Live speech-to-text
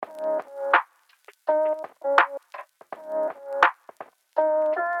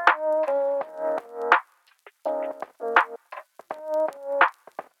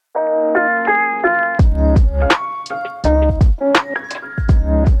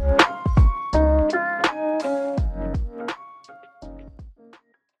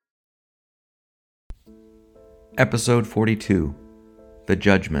Episode 42, The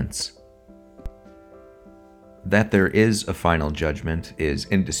Judgments. That there is a final judgment is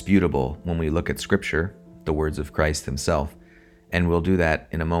indisputable when we look at Scripture, the words of Christ himself, and we'll do that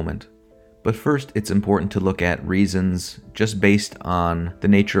in a moment. But first, it's important to look at reasons just based on the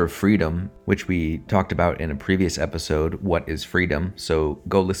nature of freedom, which we talked about in a previous episode, What is Freedom? So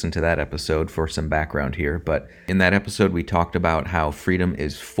go listen to that episode for some background here. But in that episode, we talked about how freedom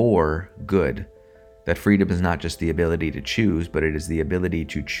is for good. That freedom is not just the ability to choose, but it is the ability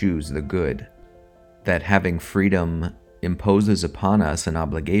to choose the good. That having freedom imposes upon us an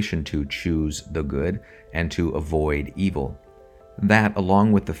obligation to choose the good and to avoid evil. That,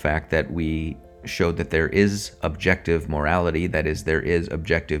 along with the fact that we showed that there is objective morality, that is, there is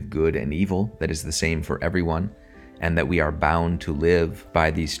objective good and evil, that is the same for everyone, and that we are bound to live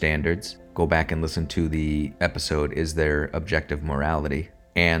by these standards. Go back and listen to the episode, Is There Objective Morality?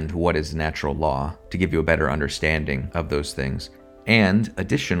 And What is Natural Law, to give you a better understanding of those things. And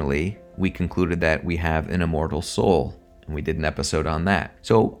additionally, we concluded that we have an immortal soul, and we did an episode on that.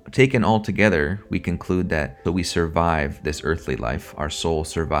 So taken all together, we conclude that we survive this earthly life, our soul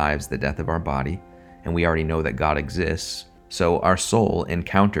survives the death of our body, and we already know that God exists. So our soul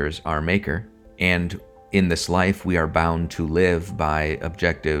encounters our Maker, and in this life we are bound to live by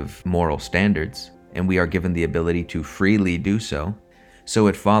objective moral standards, and we are given the ability to freely do so. So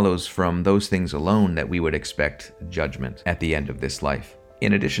it follows from those things alone that we would expect judgment at the end of this life.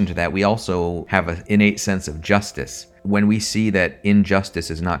 In addition to that, we also have an innate sense of justice. When we see that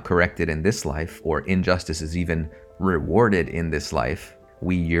injustice is not corrected in this life, or injustice is even rewarded in this life,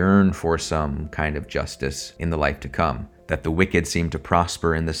 we yearn for some kind of justice in the life to come. That the wicked seem to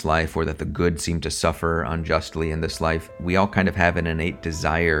prosper in this life, or that the good seem to suffer unjustly in this life. We all kind of have an innate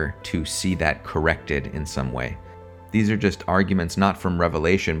desire to see that corrected in some way. These are just arguments not from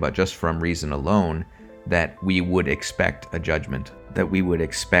revelation, but just from reason alone, that we would expect a judgment, that we would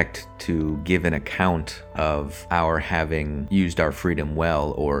expect to give an account of our having used our freedom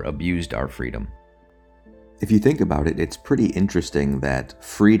well or abused our freedom. If you think about it, it's pretty interesting that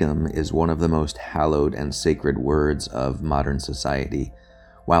freedom is one of the most hallowed and sacred words of modern society,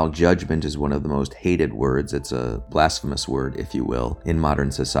 while judgment is one of the most hated words. It's a blasphemous word, if you will, in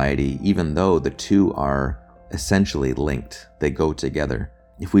modern society, even though the two are essentially linked. They go together.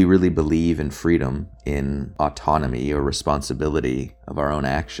 If we really believe in freedom, in autonomy or responsibility of our own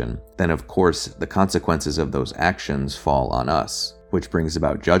action, then of course the consequences of those actions fall on us, which brings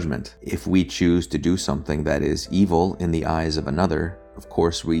about judgment. If we choose to do something that is evil in the eyes of another, of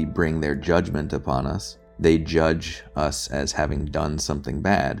course we bring their judgment upon us. They judge us as having done something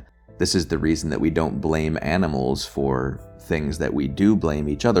bad. This is the reason that we don't blame animals for things that we do blame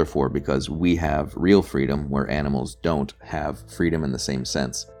each other for, because we have real freedom where animals don't have freedom in the same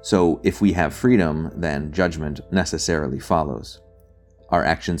sense. So if we have freedom, then judgment necessarily follows. Our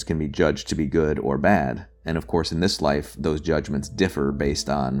actions can be judged to be good or bad, and of course in this life those judgments differ based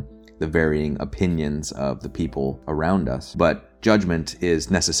on the varying opinions of the people around us, but judgment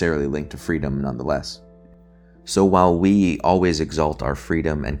is necessarily linked to freedom nonetheless. So while we always exalt our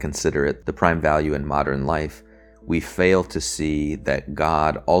freedom and consider it the prime value in modern life, we fail to see that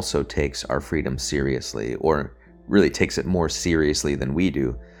God also takes our freedom seriously, or really takes it more seriously than we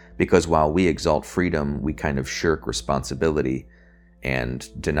do, because while we exalt freedom, we kind of shirk responsibility and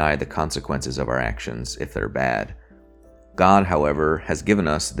deny the consequences of our actions if they're bad. God, however, has given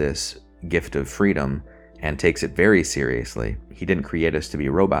us this gift of freedom and takes it very seriously. He didn't create us to be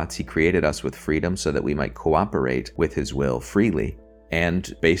robots. He created us with freedom so that we might cooperate with His will freely.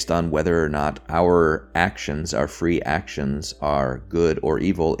 And based on whether or not our actions, our free actions, are good or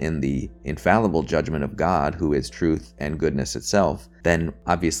evil in the infallible judgment of God, who is truth and goodness itself, then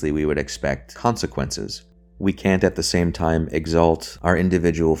obviously we would expect consequences. We can't at the same time exalt our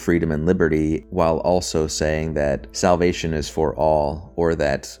individual freedom and liberty while also saying that salvation is for all, or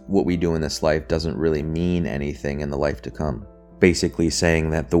that what we do in this life doesn't really mean anything in the life to come. Basically saying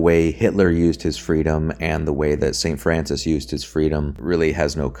that the way Hitler used his freedom and the way that St. Francis used his freedom really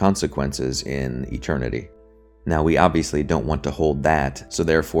has no consequences in eternity. Now, we obviously don't want to hold that, so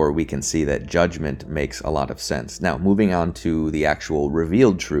therefore we can see that judgment makes a lot of sense. Now, moving on to the actual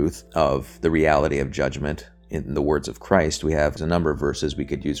revealed truth of the reality of judgment, in the words of Christ, we have a number of verses we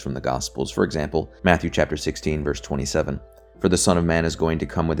could use from the Gospels. For example, Matthew chapter 16, verse 27. For the Son of Man is going to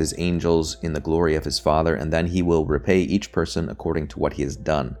come with his angels in the glory of his Father, and then he will repay each person according to what he has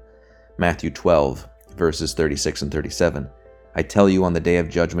done. Matthew 12, verses 36 and 37. I tell you, on the day of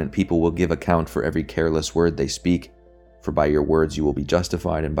judgment, people will give account for every careless word they speak. For by your words you will be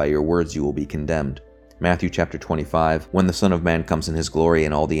justified, and by your words you will be condemned. Matthew chapter 25, when the Son of Man comes in his glory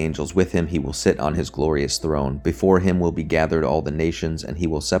and all the angels with him, he will sit on his glorious throne. Before him will be gathered all the nations, and he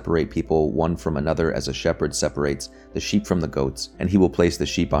will separate people one from another as a shepherd separates the sheep from the goats. And he will place the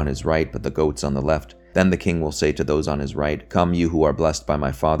sheep on his right, but the goats on the left. Then the king will say to those on his right, "Come, you who are blessed by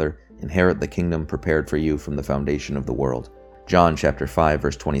my Father, inherit the kingdom prepared for you from the foundation of the world." John chapter 5,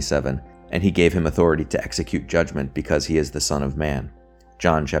 verse 27, and he gave him authority to execute judgment because he is the Son of Man.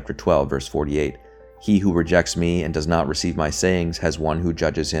 John chapter 12, verse 48, he who rejects me and does not receive my sayings has one who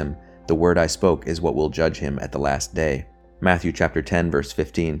judges him. The word I spoke is what will judge him at the last day. Matthew chapter 10, verse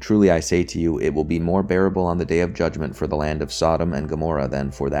 15, truly I say to you, it will be more bearable on the day of judgment for the land of Sodom and Gomorrah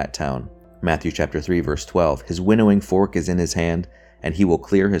than for that town. Matthew chapter 3, verse 12, his winnowing fork is in his hand, and he will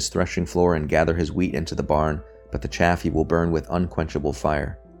clear his threshing floor and gather his wheat into the barn, but the chaff he will burn with unquenchable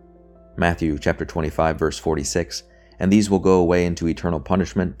fire. Matthew chapter 25, verse 46, and these will go away into eternal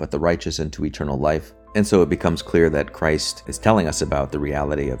punishment, but the righteous into eternal life. And so it becomes clear that Christ is telling us about the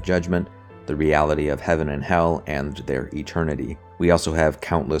reality of judgment, the reality of heaven and hell, and their eternity. We also have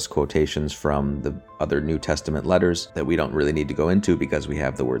countless quotations from the other New Testament letters that we don't really need to go into because we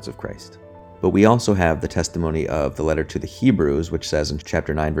have the words of Christ. But we also have the testimony of the letter to the Hebrews, which says in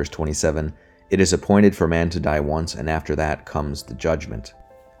chapter 9, verse 27, it is appointed for man to die once, and after that comes the judgment.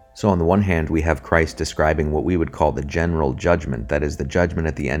 So on the one hand, we have Christ describing what we would call the general judgment, that is the judgment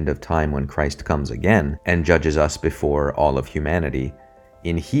at the end of time when Christ comes again and judges us before all of humanity.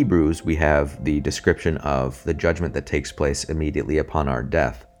 In Hebrews, we have the description of the judgment that takes place immediately upon our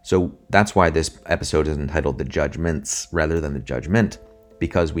death. So that's why this episode is entitled The Judgments rather than The Judgment,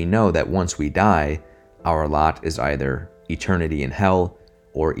 because we know that once we die, our lot is either eternity in hell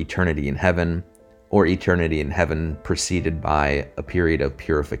or eternity in heaven, or eternity in heaven preceded by a period of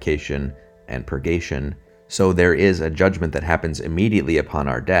purification and purgation. So there is a judgment that happens immediately upon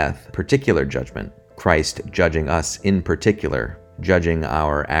our death, particular judgment, Christ judging us in particular, judging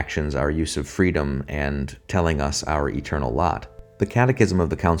our actions, our use of freedom, and telling us our eternal lot. The Catechism of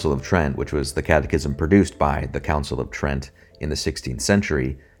the Council of Trent, which was the catechism produced by the Council of Trent in the 16th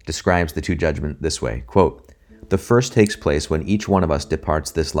century, describes the two judgments this way, quote, the first takes place when each one of us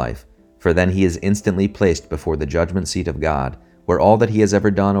departs this life, for then he is instantly placed before the judgment seat of God, where all that he has ever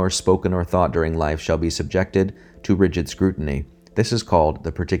done or spoken or thought during life shall be subjected to rigid scrutiny. This is called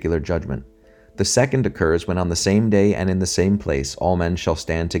the particular judgment. The second occurs when on the same day and in the same place all men shall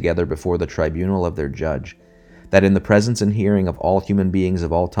stand together before the tribunal of their judge, that in the presence and hearing of all human beings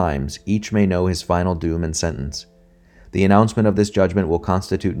of all times, each may know his final doom and sentence. The announcement of this judgment will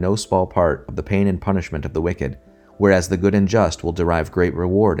constitute no small part of the pain and punishment of the wicked, whereas the good and just will derive great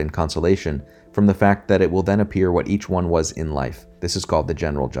reward and consolation from the fact that it will then appear what each one was in life. This is called the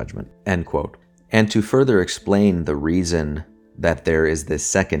general judgment." End quote. And to further explain the reason that there is this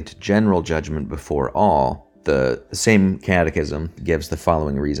second general judgment before all, the same catechism gives the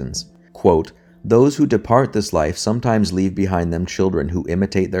following reasons. Quote, "Those who depart this life sometimes leave behind them children who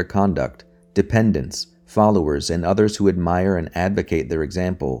imitate their conduct, dependents, followers, and others who admire and advocate their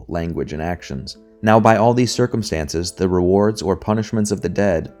example, language, and actions. Now by all these circumstances, the rewards or punishments of the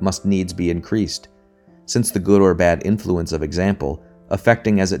dead must needs be increased, since the good or bad influence of example,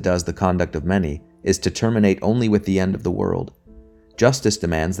 affecting as it does the conduct of many, is to terminate only with the end of the world. Justice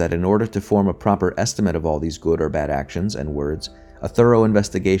demands that in order to form a proper estimate of all these good or bad actions and words, a thorough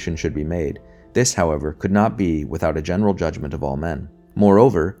investigation should be made. This, however, could not be without a general judgment of all men.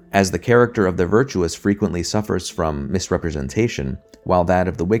 Moreover, as the character of the virtuous frequently suffers from misrepresentation, while that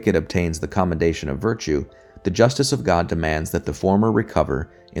of the wicked obtains the commendation of virtue, the justice of God demands that the former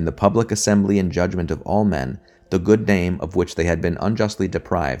recover, in the public assembly and judgment of all men, the good name of which they had been unjustly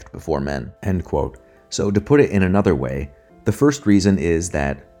deprived before men." End quote. So to put it in another way, the first reason is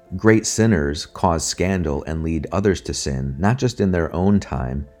that great sinners cause scandal and lead others to sin, not just in their own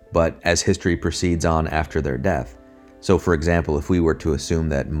time, but as history proceeds on after their death. So for example, if we were to assume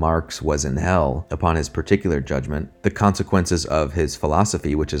that Marx was in hell upon his particular judgment, the consequences of his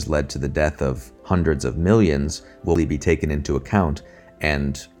philosophy, which has led to the death of hundreds of millions, will be taken into account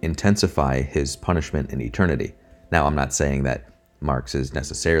and intensify his punishment in eternity. Now, I'm not saying that Marx is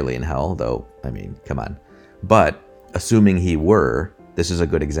necessarily in hell, though, I mean, come on. But assuming he were, this is a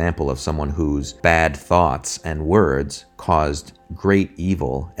good example of someone whose bad thoughts and words caused great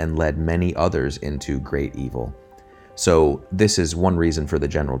evil and led many others into great evil. So this is one reason for the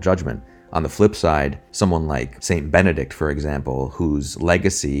general judgment. On the flip side, someone like Saint Benedict, for example, whose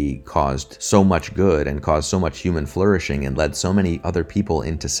legacy caused so much good and caused so much human flourishing and led so many other people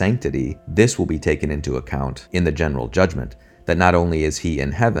into sanctity, this will be taken into account in the general judgment, that not only is he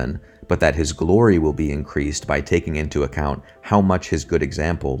in heaven, but that his glory will be increased by taking into account how much his good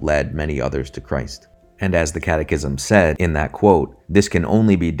example led many others to Christ. And as the Catechism said in that quote, this can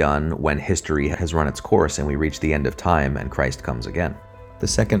only be done when history has run its course and we reach the end of time and Christ comes again. The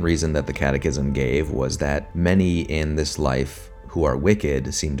second reason that the Catechism gave was that many in this life who are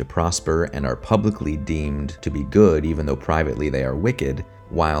wicked seem to prosper and are publicly deemed to be good, even though privately they are wicked,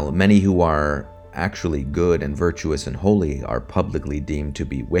 while many who are actually good and virtuous and holy are publicly deemed to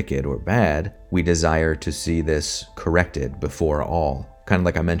be wicked or bad. We desire to see this corrected before all. Kind of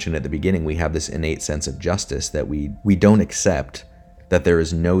like I mentioned at the beginning, we have this innate sense of justice that we don't accept that there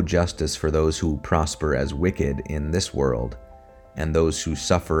is no justice for those who prosper as wicked in this world and those who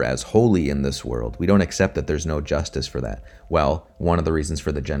suffer as holy in this world. We don't accept that there's no justice for that. Well, one of the reasons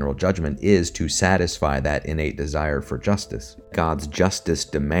for the general judgment is to satisfy that innate desire for justice. God's justice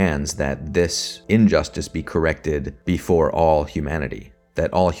demands that this injustice be corrected before all humanity,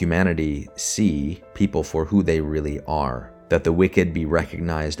 that all humanity see people for who they really are, that the wicked be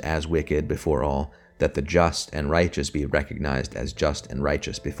recognized as wicked before all, that the just and righteous be recognized as just and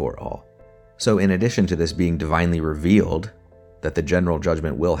righteous before all. So in addition to this being divinely revealed, that the general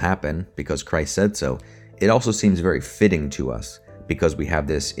judgment will happen because Christ said so, it also seems very fitting to us because we have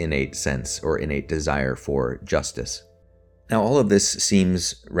this innate sense or innate desire for justice. Now, all of this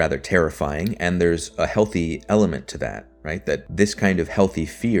seems rather terrifying, and there's a healthy element to that, right? That this kind of healthy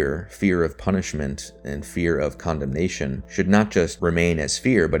fear of punishment and fear of condemnation should not just remain as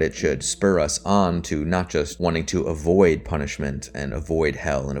fear, but it should spur us on to not just wanting to avoid punishment and avoid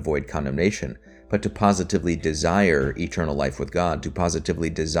hell and avoid condemnation, but to positively desire eternal life with God, to positively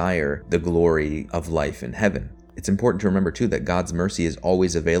desire the glory of life in heaven. It's important to remember, too, that God's mercy is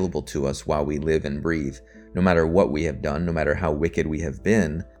always available to us while we live and breathe. No matter what we have done, no matter how wicked we have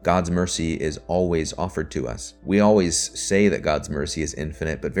been, God's mercy is always offered to us. We always say that God's mercy is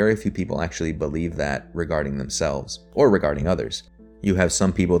infinite, but very few people actually believe that regarding themselves or regarding others. You have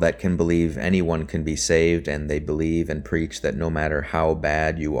some people that can believe anyone can be saved, and they believe and preach that no matter how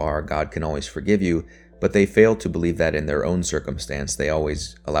bad you are, God can always forgive you, but they fail to believe that in their own circumstance. They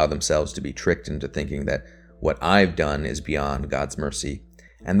always allow themselves to be tricked into thinking that what I've done is beyond God's mercy.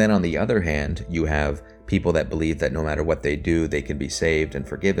 And then on the other hand, you have people that believe that no matter what they do, they can be saved and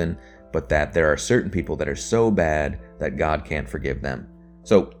forgiven, but that there are certain people that are so bad that God can't forgive them.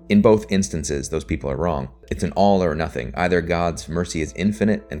 So in both instances, those people are wrong. It's an all or nothing. Either God's mercy is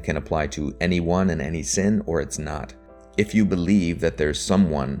infinite and can apply to anyone and any sin, or it's not. If you believe that there's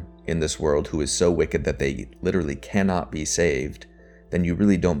someone in this world who is so wicked that they literally cannot be saved, then you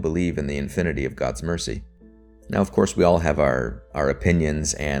really don't believe in the infinity of God's mercy. Now, of course, we all have our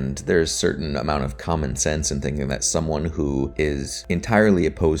opinions, and there's a certain amount of common sense in thinking that someone who is entirely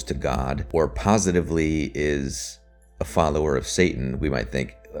opposed to God or positively is a follower of Satan, we might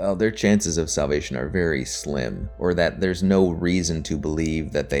think, well, their chances of salvation are very slim, or that there's no reason to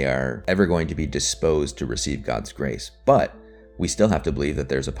believe that they are ever going to be disposed to receive God's grace. But we still have to believe that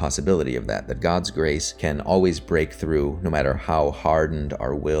there's a possibility of that God's grace can always break through, no matter how hardened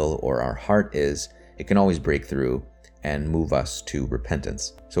our will or our heart is. It can always break through and move us to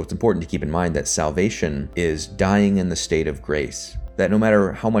repentance. So it's important to keep in mind that salvation is dying in the state of grace. That no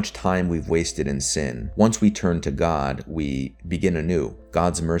matter how much time we've wasted in sin, once we turn to God, we begin anew.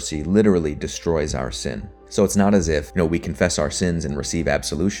 God's mercy literally destroys our sin. So it's not as if, we confess our sins and receive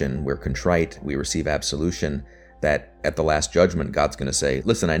absolution. We're contrite, we receive absolution, that at the last judgment, God's going to say,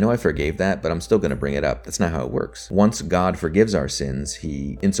 listen, I know I forgave that, but I'm still going to bring it up. That's not how it works. Once God forgives our sins,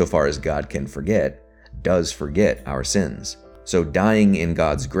 He, insofar as God can forget, does forget our sins. So dying in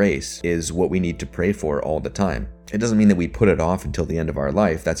God's grace is what we need to pray for all the time. It doesn't mean that we put it off until the end of our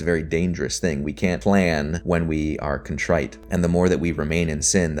life. That's a very dangerous thing. We can't plan when we are contrite. And the more that we remain in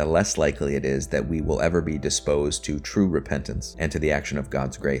sin, the less likely it is that we will ever be disposed to true repentance and to the action of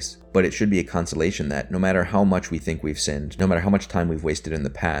God's grace. But it should be a consolation that no matter how much we think we've sinned, no matter how much time we've wasted in the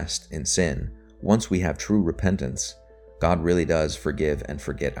past in sin, once we have true repentance, God really does forgive and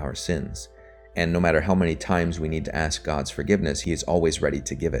forget our sins. And no matter how many times we need to ask God's forgiveness, He is always ready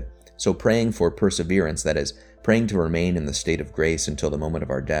to give it. So praying for perseverance, that is, praying to remain in the state of grace until the moment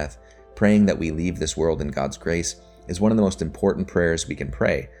of our death, praying that we leave this world in God's grace, is one of the most important prayers we can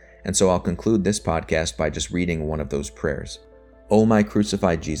pray. And so I'll conclude this podcast by just reading one of those prayers. O my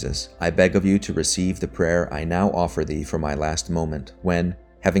crucified Jesus, I beg of you to receive the prayer I now offer thee for my last moment, when,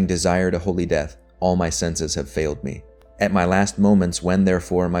 having desired a holy death, all my senses have failed me. At my last moments, when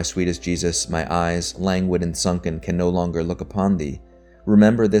therefore, my sweetest Jesus, my eyes, languid and sunken, can no longer look upon thee,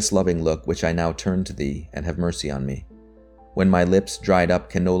 remember this loving look which I now turn to thee, and have mercy on me. When my lips, dried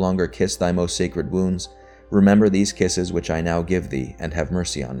up, can no longer kiss thy most sacred wounds, remember these kisses which I now give thee, and have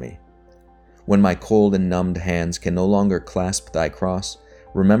mercy on me. When my cold and numbed hands can no longer clasp thy cross,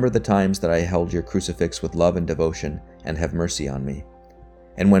 Remember the times that I held your crucifix with love and devotion, and have mercy on me.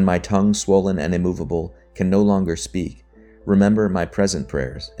 And when my tongue, swollen and immovable, can no longer speak, remember my present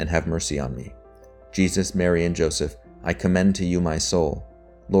prayers, and have mercy on me. Jesus, Mary, and Joseph, I commend to you my soul.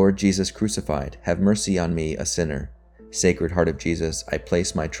 Lord Jesus crucified, have mercy on me, a sinner. Sacred Heart of Jesus, I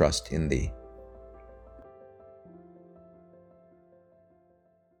place my trust in thee.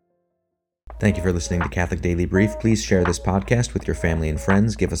 Thank you for listening to Catholic Daily Brief. Please share this podcast with your family and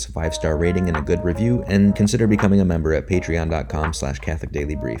friends, give us a 5-star rating and a good review, and consider becoming a member at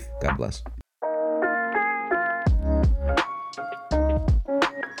patreon.com/CatholicDailyBrief. God bless.